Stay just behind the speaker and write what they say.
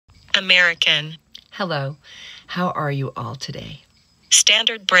American. Hello, how are you all today?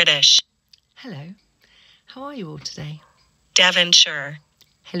 Standard British. Hello, how are you all today? Devonshire.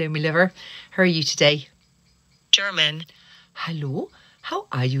 Hello, my lover, how are you today? German. Hello, how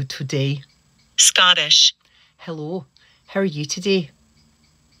are you today? Scottish. Hello, how are you today?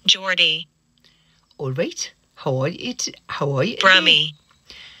 Geordie. All right, how are you today? Brummie.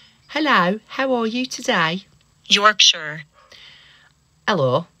 Hello, how are you today? Yorkshire.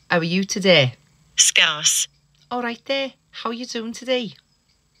 Hello, how are you today? Scouse. All right there, how are you doing today?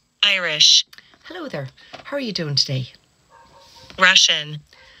 Irish. Hello there, how are you doing today? Russian.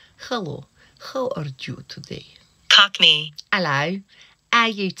 Hello, how are you today? Cockney. Hello, how are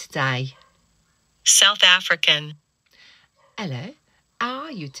you today? South African. Hello, how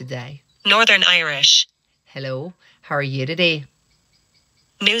are you today? Northern Irish. Hello, how are you today?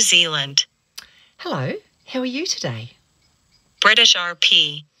 New Zealand. Hello, how are you today? British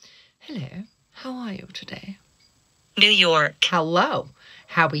RP. Hello, how are you today? New York. Hello,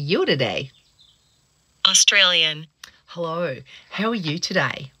 how are you today? Australian. Hello, how are you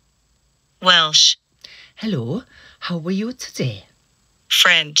today? Welsh. Hello, how are you today?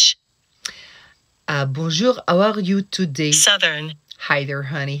 French. Bonjour, how are you today? Southern. Hi there,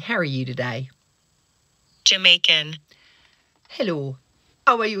 honey, how are you today? Jamaican. Hello,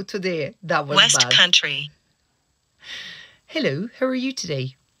 how are you today? That was West bad. Country. Hello, how are you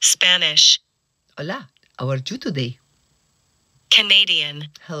today? Spanish. Hola, how are you today? Canadian.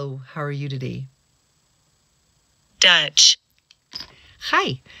 Hello, how are you today? Dutch.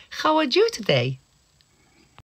 Hi, how are you today?